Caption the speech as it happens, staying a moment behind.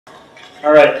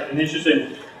All right, in the interest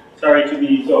of, sorry to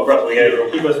be so abrupt, we gotta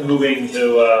keep us moving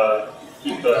to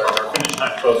keep our finish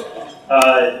time close.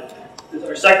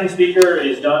 Our second speaker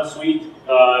is Don Sweet,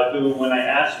 who, when I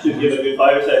asked to give a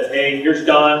goodbye, said, "Hey, here's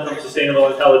Don from Sustainable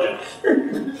Intelligence."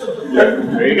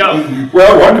 There you go.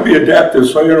 Well, I wanted to be adaptive,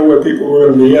 so I didn't know where people were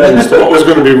going to be at, so what was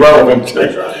going to be relevant.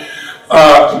 That's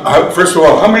right. First of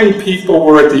all, how many people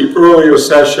were at the earlier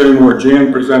session where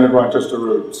Jan presented Rochester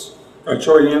Roots?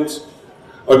 Show your hands.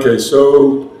 Okay,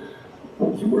 so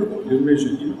you were.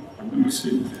 Let me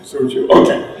see. So you.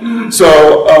 Okay,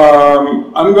 so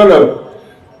I'm going to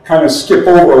kind of skip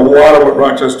over a lot of what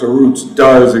Rochester Roots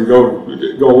does and go a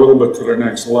little bit to the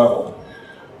next level.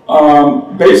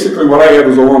 Basically, what I had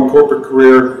was a long corporate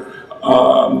career,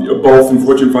 both in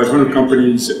Fortune 500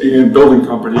 companies and building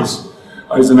companies.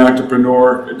 As an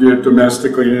entrepreneur, I did it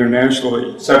domestically and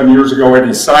internationally. 7 years ago, I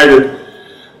decided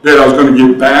that I was going to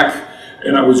give back,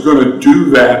 and I was going to do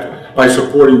that by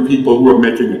supporting people who were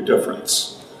making a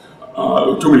difference.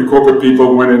 Too many corporate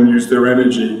people went and used their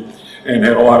energy and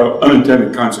had a lot of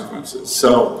unintended consequences.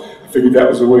 So I figured that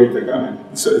was a way to kind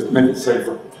of make it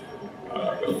safer.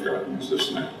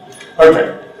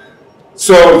 Okay,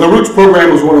 so the Roots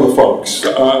program was one of the folks.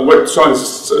 What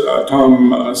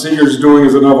Tom Seager is doing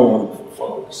is another one of the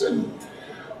folks. And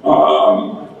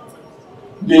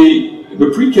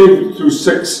the pre-K through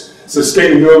 6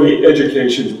 sustainability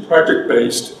education is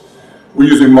project-based. We're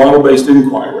using model-based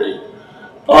inquiry.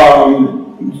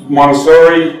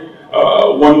 Montessori,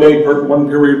 one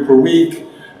period per week,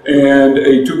 and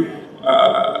 2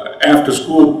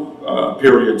 after-school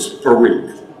periods per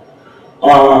week.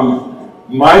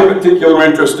 My particular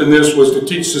interest in this was to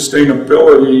teach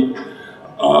sustainability.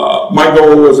 My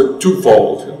goal was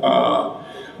twofold.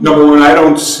 Number one, I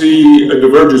don't see a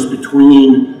divergence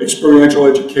between experiential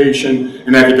education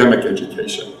and academic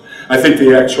education. I think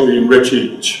they actually enrich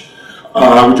each.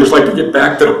 I would just like to get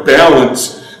back to the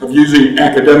balance of using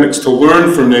academics to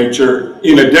learn from nature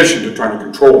in addition to trying to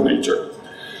control nature.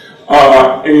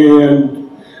 And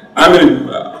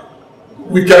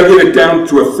we've got to get it down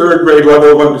to a 3rd grade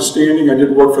level of understanding. I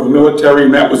did work for the military,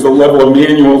 and that was the level of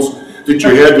manuals that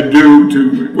you had to do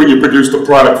when you produced a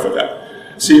product for that.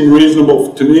 It seemed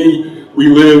reasonable to me.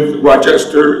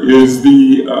 Rochester is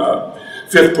the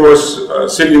 5th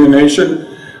poorest city in the nation,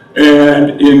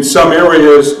 and in some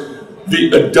areas,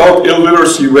 the adult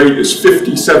illiteracy rate is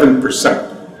 57%.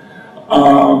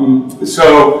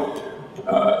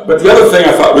 But the other thing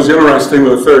I thought was interesting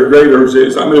with the 3rd graders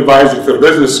is I'm an advisor for the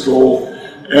business school,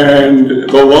 and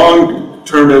the long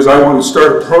term is I want to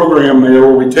start a program there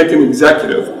where we take an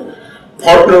executive,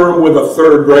 partner him with a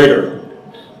 3rd grader,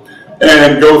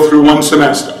 and go through 1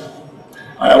 semester.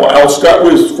 I'll start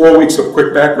with 4 weeks of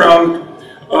quick background,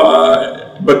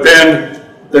 but then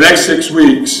the next 6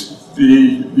 weeks,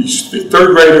 the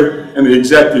 3rd grader and the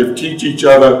executive teach each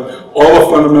other all the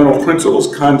fundamental principles,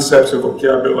 concepts, and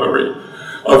vocabulary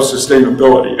of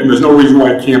sustainability. And there's no reason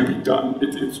why it can't be done.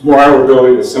 It's more our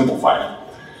ability to simplify it.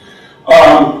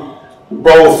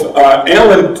 Both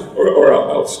Alan, or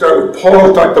I'll start with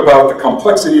Paul, talked about the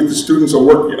complexity of the students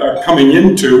are coming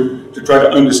into to try to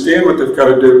understand what they've got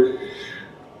to do.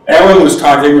 Alan was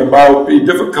talking about the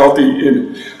difficulty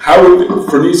in how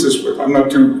phronesis, I'm not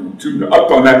too up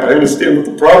on that, but I understand what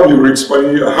the problem you were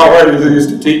explaining, how hard it is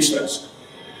to teach this.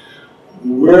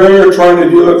 We're trying to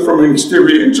deal it from an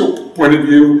experiential point of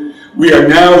view. We are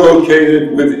now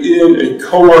located within a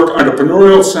co-work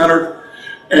entrepreneurial center,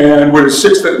 and we're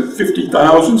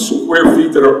 650,000 square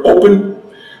feet that are open,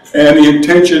 and the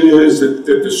intention is that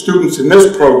the students in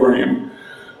this program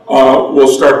will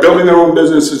start building their own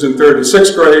businesses in 3rd and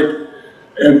 6th grade,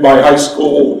 and by high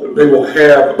school, they will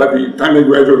have, by the time they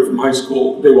graduate from high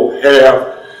school, they will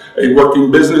have a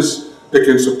working business that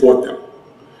can support them.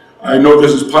 I know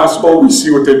this is possible. We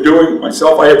see what they're doing.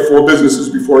 Myself, I had 4 businesses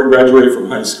before I graduated from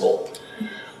high school.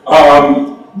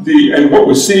 And what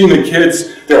we're seeing, the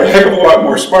kids, they're a heck of a lot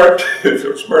more smart.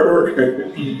 They're smarter.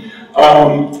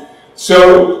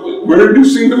 So we're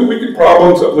introducing the wicked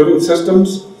problems of living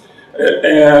systems,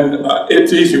 and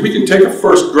it's easy. We can take a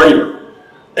 1st grader,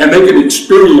 and they can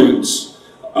experience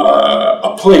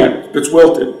a plant that's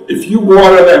wilted. If you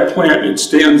water that plant, it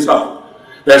stands up.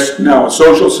 That's now a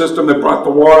social system that brought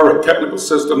the water, a technical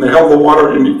system that held the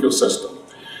water in an ecosystem.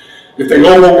 If they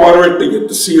overwater it, they get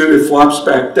to see that it flops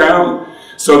back down,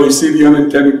 so they see the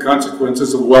unintended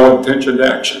consequences of well-intentioned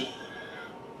action.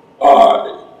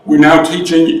 We're now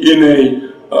teaching in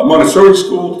a Montessori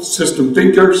school, system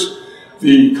thinkers.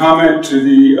 The comment to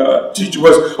the teacher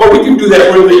was, oh, we can do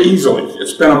that really easily.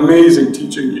 It's been amazing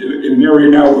teaching in an area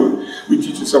now where we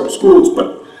teach in several schools,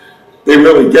 but they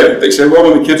really get it. They say,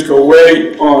 well, when the kids go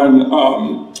away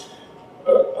on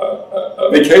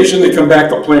vacation, they come back,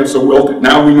 the plants are wilted.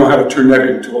 Now we know how to turn that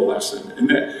into a lesson.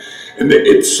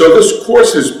 So this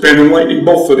course has been enlightening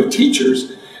both for the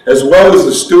teachers as well as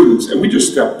the students, and we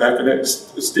just stand back and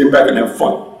have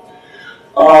fun.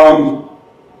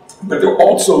 But they're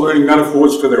also learning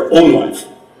metaphors for their own life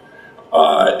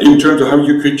in terms of how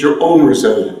you create your own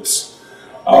resilience.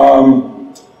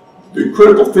 The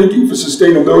critical thinking for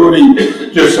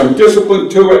sustainability gives some discipline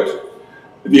to it.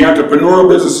 The entrepreneurial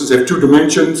businesses have two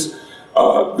dimensions,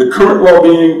 the current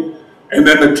well-being and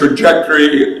then the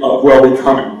trajectory of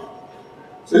well-becoming.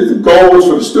 So the goals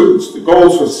for the students, the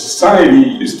goals for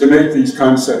society is to make these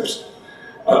concepts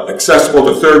accessible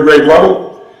to third grade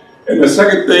level. And the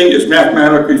second thing is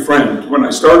mathematically framed. When I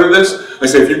started this, I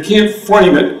said if you can't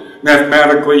frame it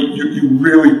mathematically, you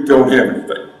really don't have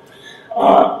anything.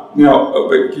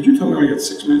 Could you tell me we got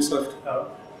 6 minutes left? No.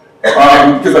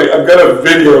 Because I've got a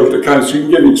video to kind of, so you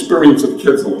can get an experience of the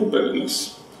kids a little bit in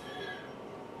this.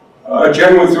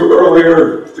 Jen went through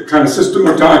earlier the kind of system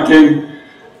we're talking.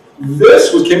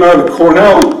 This came out of the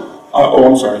Cornell,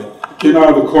 came out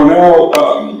of the Cornell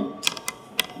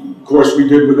course we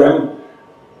did with them.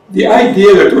 The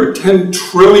idea that there are 10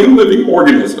 trillion living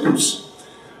organisms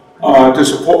to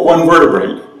support one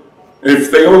vertebrate, and if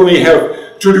they only have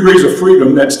 2 degrees of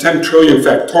freedom, that's 10 trillion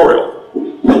factorial,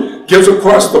 gives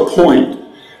across the point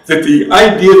that the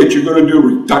idea that you're going to do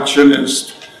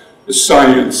reductionist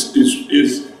science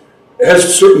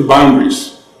has certain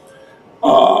boundaries.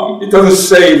 It doesn't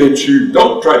say that you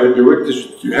don't try to do it,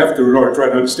 because you have to in order to try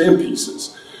to understand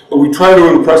pieces. But we try to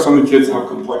impress on the kids how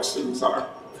complex things are.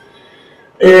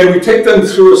 And we take them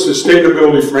through a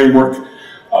sustainability framework.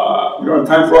 We don't have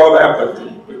time for all that, but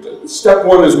step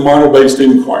 1 is model-based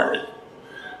inquiry.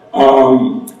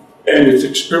 And it's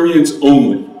experience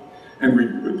only. And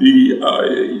when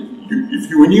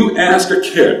you ask a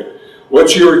kid,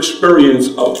 what's your experience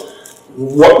of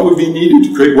what would be needed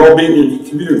to create well-being in your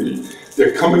community,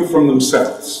 they're coming from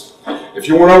themselves. If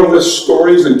you want to list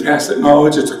stories and tacit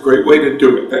knowledge, it's a great way to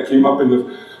do it. That came up in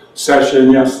the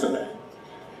session yesterday.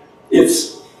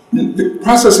 The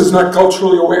process is not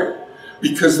culturally aware,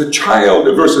 because the child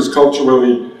versus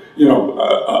culturally,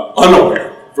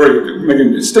 unaware, making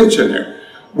a distinction there.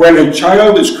 When a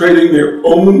child is creating their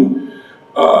own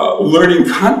learning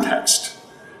context,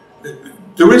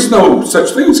 there is no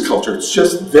such thing as culture, it's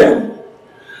just them.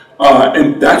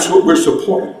 And that's what we're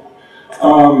supporting.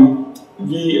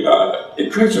 It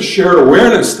creates a shared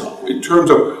awareness, though, in terms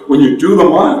of when you do the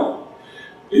model,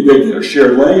 they get a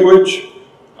shared language,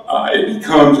 it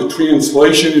becomes a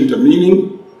translation into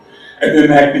meaning, and then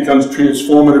that becomes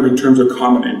transformative in terms of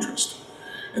common interest.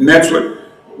 And that's what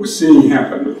we're seeing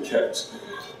happen with kids.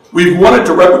 We've wanted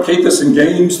to replicate this in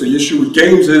games. The issue with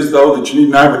games is, though, that you need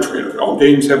an arbitrator. All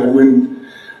games have a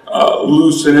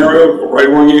win-lose scenario, a right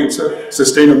or wrong answer.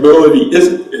 Sustainability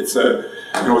isn't. It's a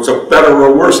better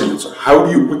or worse answer. How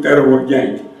do you put that in a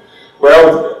game?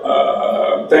 Well,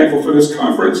 I'm thankful for this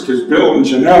conference, because Bill and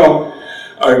Janelle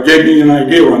gave me an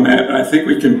idea on that, and I think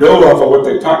we can build off of what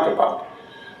they talked about.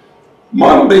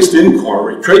 Model-based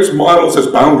inquiry creates models as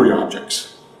boundary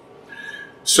objects.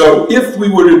 So if we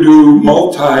were to do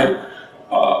multi-game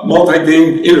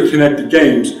interconnected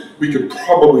games, we could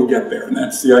probably get there, and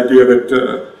that's the idea that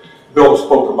Bill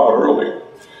spoke about earlier.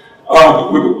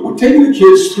 We're taking the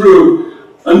kids through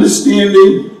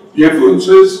understanding the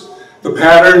influences, the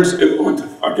patterns,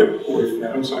 I'll get away from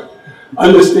that, I'm sorry.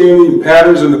 Understanding the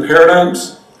patterns and the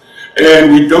paradigms,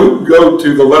 and we don't go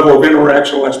to the level of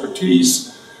interactional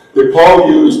expertise that Paul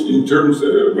used in terms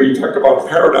of when he talked about a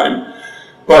paradigm,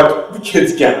 but the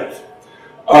kids get it.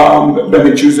 Then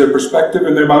they choose their perspective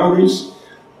and their boundaries,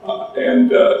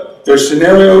 and their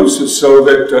scenarios, so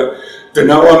that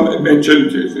Danella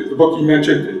mentioned, the book he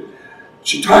mentioned,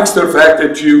 she talks to the fact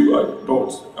that it's Ellen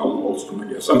Holstrom, I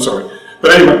guess, I'm sorry.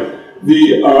 But anyway,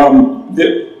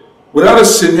 without a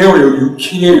scenario, you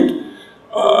can't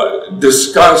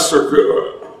discuss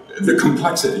the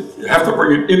complexity. You have to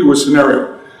bring it into a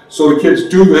scenario. So the kids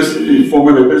do this in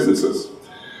forming their businesses.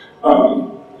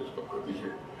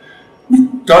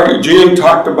 Jan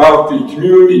talked about the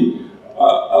community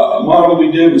model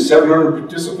we did with 700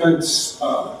 participants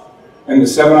and the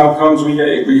 7 outcomes we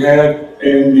had,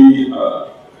 and the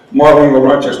modeling the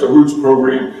Rochester Roots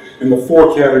program, and the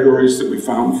 4 categories that we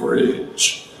found for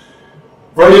age.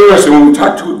 Very interesting, when we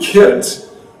talked to kids,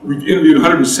 we interviewed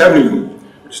 170 of them,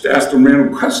 just asked them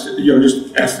random questions,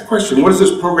 just ask the question, what does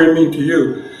this program mean to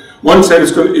you? One said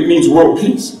it means world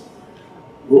peace.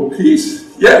 World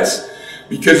peace? Yes.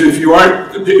 Because if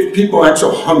people aren't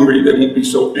so hungry, they won't be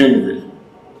so angry.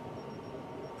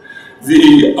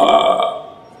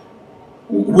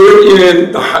 We're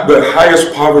in the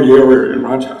highest poverty area in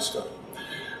Rochester.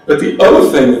 But the other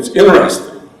thing that's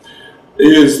interesting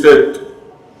is that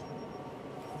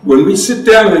when we sit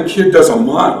down and a kid does a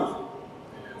model,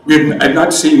 I've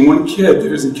not seen one kid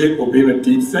that isn't capable of being a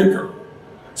deep thinker.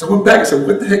 So I went back and said,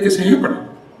 what the heck is happening?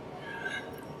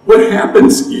 What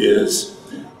happens is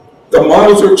the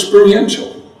models are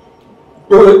experiential.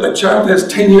 Well, a child has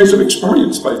 10 years of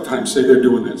experience by the time, say, they're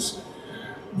doing this.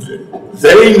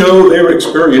 They know their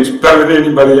experience better than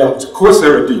anybody else. Of course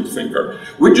they're a deep thinker.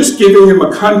 We're just giving them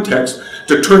a context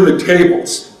to turn the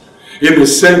tables in the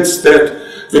sense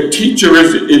that the teacher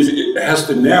has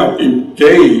to now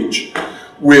engage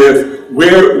with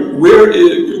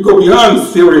go beyond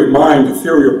theory of mind to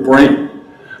theory of brain.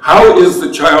 How is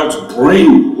the child's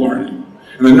brain learning?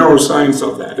 And the neuroscience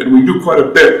of that. And we do quite a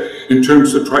bit in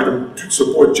terms of trying to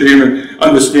support Jane and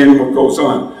understanding what goes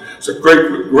on. It's a great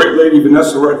lady,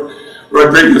 Vanessa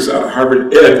Rodriguez out of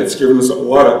Harvard Ed, that's given us a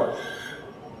lot of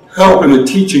help in the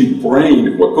teaching brain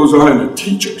and what goes on in a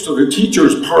teacher. So the teacher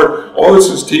is all this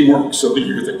is teamwork. So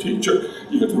you get the teacher,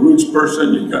 you get the roots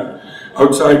person, you got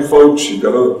outside folks, you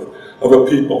got other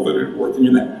people that are working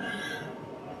in that.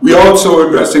 We also are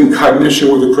addressing cognition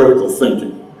with the critical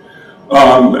thinking.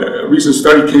 A recent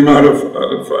study came out of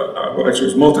well, actually it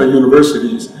was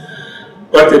multi-universities,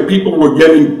 but that people were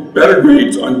getting better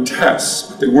grades on tests,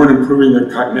 but they weren't improving their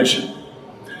cognition.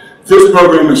 This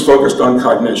program is focused on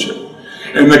cognition.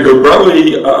 And the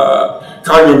Gabrelli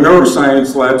Cognitive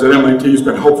Neuroscience Labs at MIT has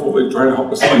been helpful in trying to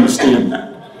help us understand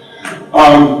that.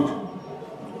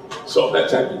 So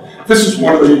that's happening. This is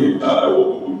one of the,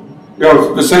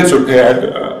 the sensor pad.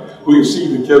 We can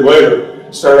see the kid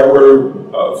later start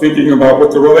out thinking about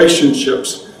what the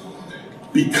relationships,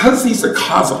 because these are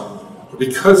causal, they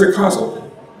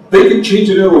can change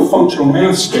it into a functional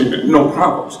math statement, no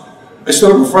problems. I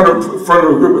stood up in front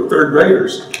of a group of third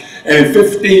graders, and in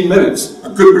 15 minutes, a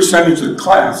good percentage of the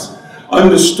class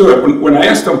understood. When I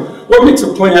asked them, what makes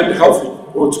a plant healthy?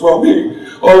 Well, it's well-being.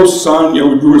 Oh, sun, we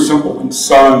do a simple one.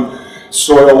 Sun,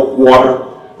 soil, water.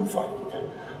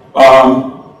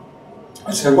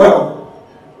 I said, well,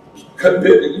 so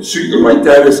you can write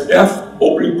that as F,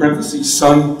 opening parentheses,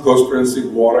 sun, close parentheses,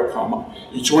 water, comma.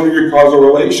 Each one of your causal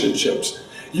relationships.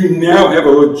 You now have a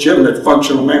legitimate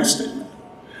functional math statement.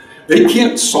 They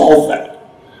can't solve that,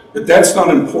 but that's not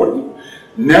important.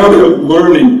 Now they're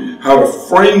learning how to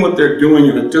frame what they're doing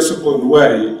in a disciplined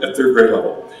way at their grade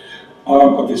level.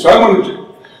 Okay, so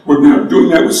we're now doing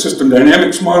that with system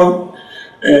dynamics model,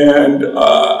 and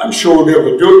I'm sure we'll be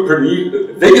able to do it pretty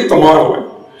easily. They get the modeling,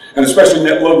 and especially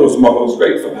NetLogo's model is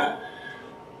great for that.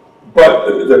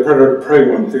 But the predator-prey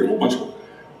one, they have a whole bunch of them.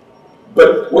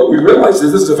 But what we realize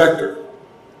is this is a vector.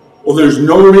 Well, there's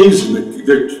no reason that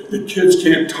the kids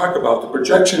can't talk about the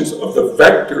projections of the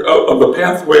vector, of the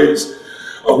pathways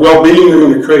of well-being they're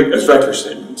going to create as vector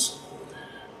statements.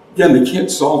 Again, they can't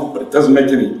solve it, but it doesn't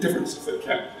make any difference if they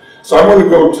can. So I want to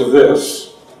go to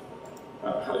this.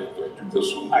 How do I do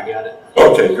this one? I got it.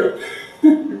 Okay, good.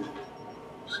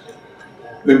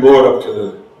 Then blow it up to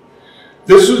the...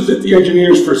 This was at the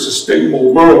Engineers for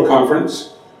Sustainable World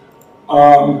Conference.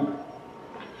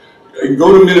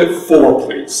 Go to minute 4,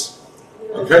 please.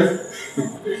 Okay?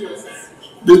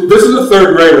 This is a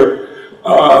third grader.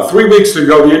 3 weeks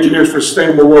ago, the Engineers for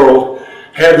Sustainable World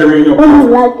had their annual conference.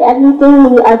 Like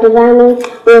everything, we are designing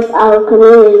with our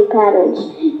community patterns.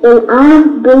 In our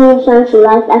Bringing Science to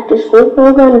Life After School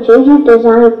program, JJ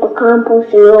designed a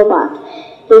composting robot.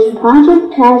 His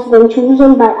project has been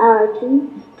chosen by our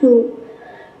team to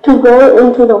go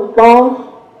into the fall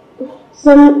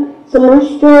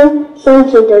semester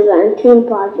sensor design team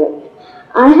project.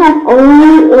 I have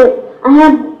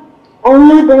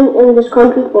only been in this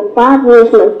country for 5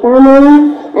 years. My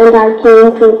family and I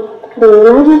came to the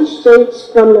United States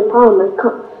from Nepal.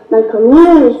 My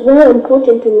community is very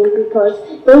important to me because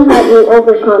they help me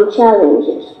overcome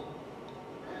challenges.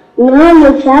 Now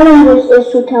your challenge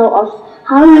is to tell us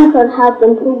how you can help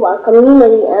improve our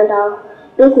community and our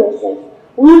businesses.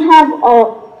 We have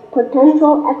a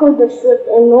potential eco-district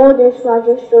in Northeast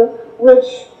Rochester,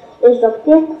 which is the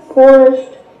 5th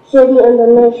poorest city in the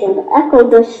nation. The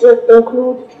eco-district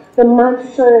includes the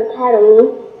Montessori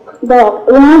Academy, the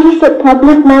Rochester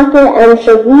Public Market, and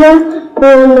severe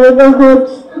poor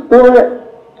neighborhoods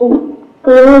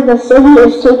where the city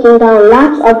is taking down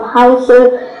lots of houses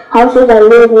and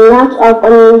leaving lots of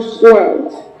unused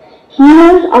lands.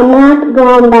 Here's a map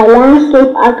drawn by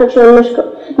landscape architect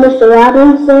Mr.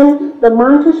 Robinson. The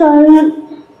Montessori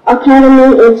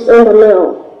Academy is in the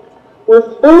middle.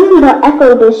 Within the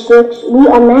eco-districts, we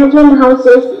imagine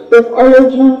houses with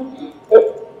energy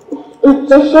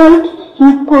efficient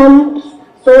heat pumps,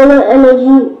 solar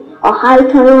energy, a high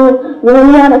tunnel,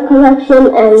 rainwater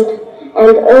collection, and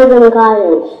urban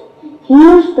gardens.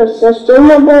 Here's the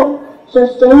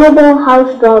sustainable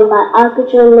house drawn by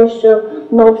architect Mr.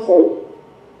 Mosen.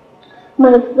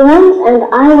 My friends and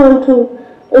I want to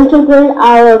integrate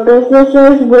our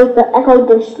businesses with the eco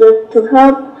district to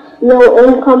help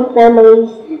low-income families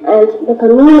and the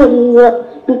community will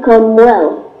become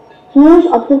well. Here's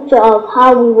a picture of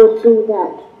how we would do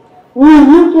that. We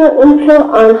need your input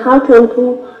on how to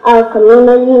improve our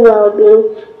community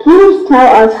well-being. Please tell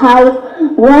us how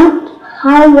what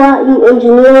you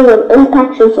engineer will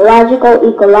impact sociological,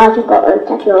 ecological, and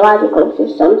technological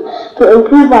systems to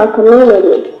improve our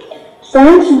community.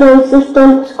 Science-based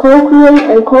systems co-create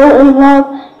and co-involve.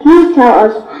 Please tell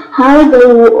us how they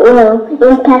will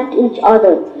impact each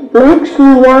other. Next,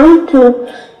 we want you to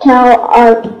tell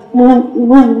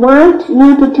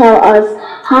us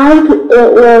how it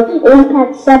will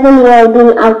impact 7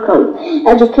 well-being outcomes: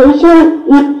 education,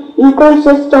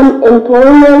 ecosystem,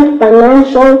 employment,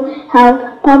 financial, health,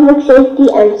 public safety,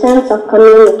 and sense of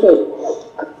community.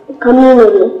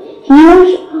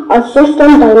 Here's a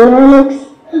system dynamics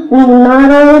we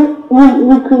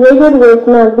created with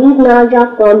Naveed Naja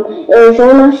from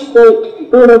Arizona State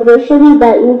University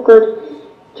that you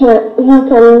can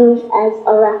use as a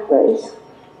reference.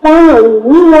 Finally,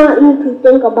 we want you to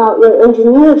think about your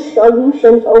engineered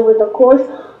solutions over the course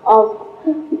of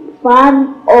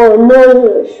 5 or more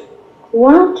years.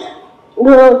 What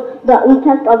will the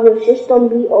impact of your system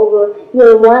be over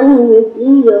year 1, year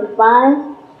 3, year 5,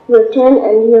 year 10,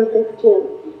 and year 15?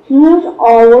 Here's a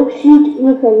worksheet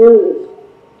you can use.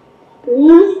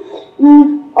 Please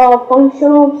use a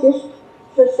functional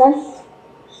success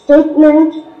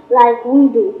statement like we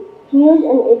do. Here's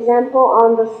an example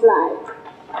on the slide.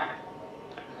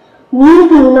 We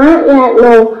do not yet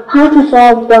know how to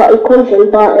solve the equation,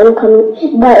 but it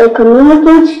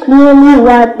communicates clearly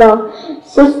what the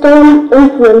system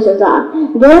influences are.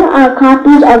 There are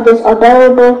copies of this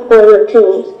available for your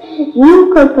teams.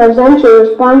 You could present your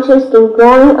responses through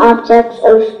drawing objects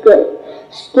or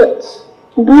skits.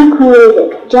 Be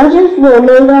creative. Judges were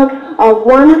made up of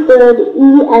 1/3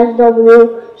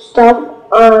 ESW staff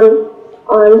on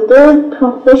 1/3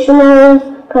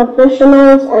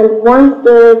 professionals and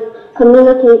 1/3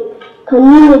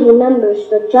 community members.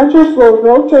 The judges will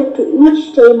rotate to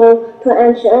each table to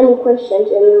answer any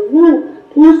questions in review.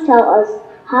 Please tell us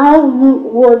how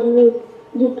would you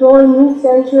deploy new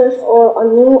sensors or a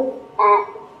new app.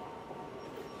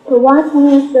 What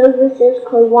new services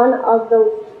could one of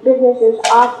those businesses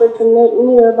offer to make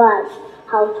nearby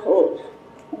households?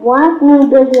 What new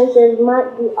businesses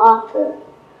might be offered?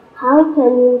 How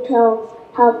can you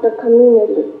help the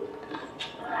community?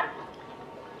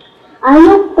 I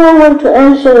look forward to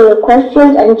answering your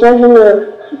questions and judging your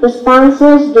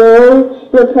responses during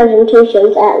your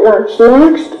presentations at lunch.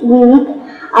 Next week,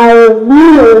 I will review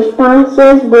your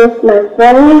responses with my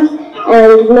friends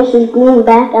and Mrs. Green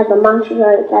back at the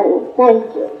Montreal Academy.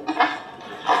 Thank you.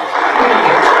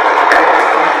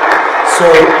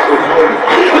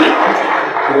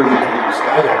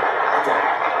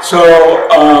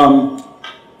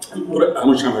 How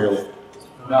much time are you left?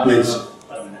 Please.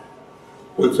 About a minute.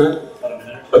 What's that? About a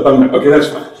minute. About a minute. Okay, that's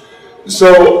fine. So,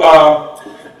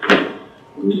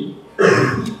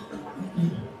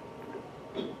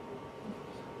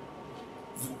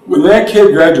 when that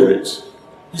kid graduates,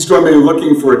 he's going to be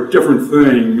looking for a different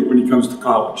thing when he comes to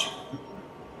college.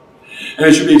 And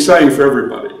it should be exciting for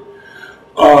everybody.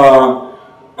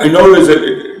 I notice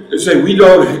that we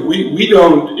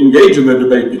don't engage in the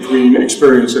debate between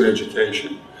experience and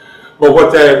education. But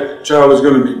what that child is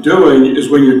going to be doing is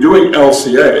when you're doing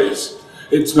LCAs,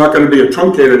 it's not going to be a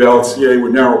truncated LCA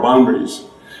with narrow boundaries.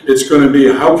 It's going to be,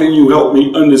 how can you help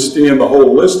me understand the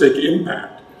holistic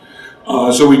impact?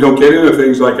 So we don't get into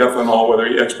things like ethanol where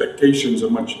the expectations are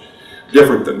much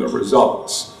different than the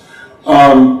results.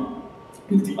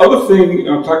 The other thing,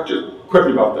 I'll talk to you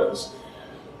quickly about this.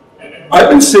 I've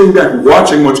been sitting back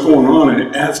watching what's going on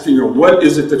and asking her, what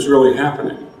is it that's really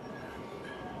happening?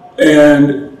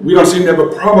 And we don't seem to have a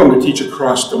problem to teach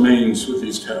across domains with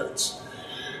these kids.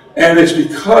 And it's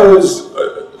because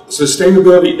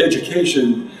sustainability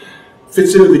education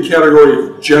fits into the category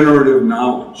of generative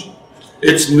knowledge.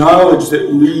 It's knowledge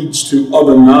that leads to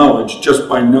other knowledge just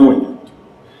by knowing it.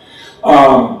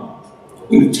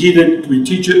 We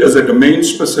teach it as a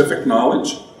domain-specific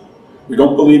knowledge. We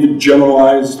don't believe in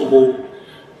generalizable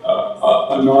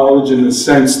knowledge in the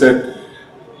sense that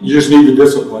you just need the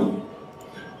discipline.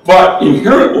 But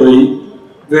inherently,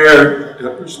 they're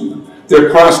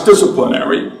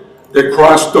cross-disciplinary, they're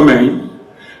cross-domain,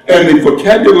 And the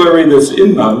vocabulary that's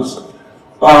in those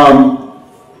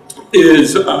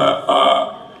is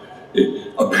a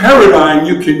paradigm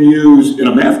you can use in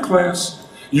a math class,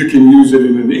 you can use it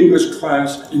in an English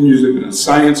class, you can use it in a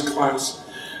science class.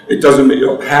 It doesn't make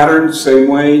a pattern the same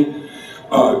way.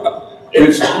 And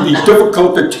it's the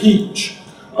difficult to teach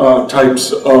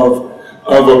types of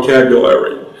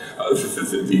vocabulary.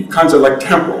 The concept like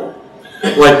temporal,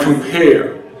 like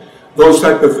compare, those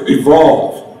type of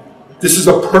evolve. This is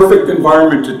a perfect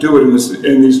environment to do it,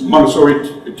 and these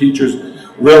Montessori teachers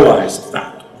realized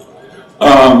that.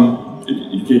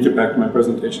 You can't get back to my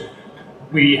presentation.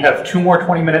 We have 2 more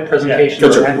 20-minute presentations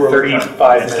Gotcha. and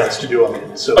 35 minutes to do them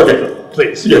in, so Okay.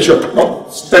 please. Yeah, sure. No,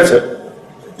 that's it.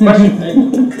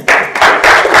 Question?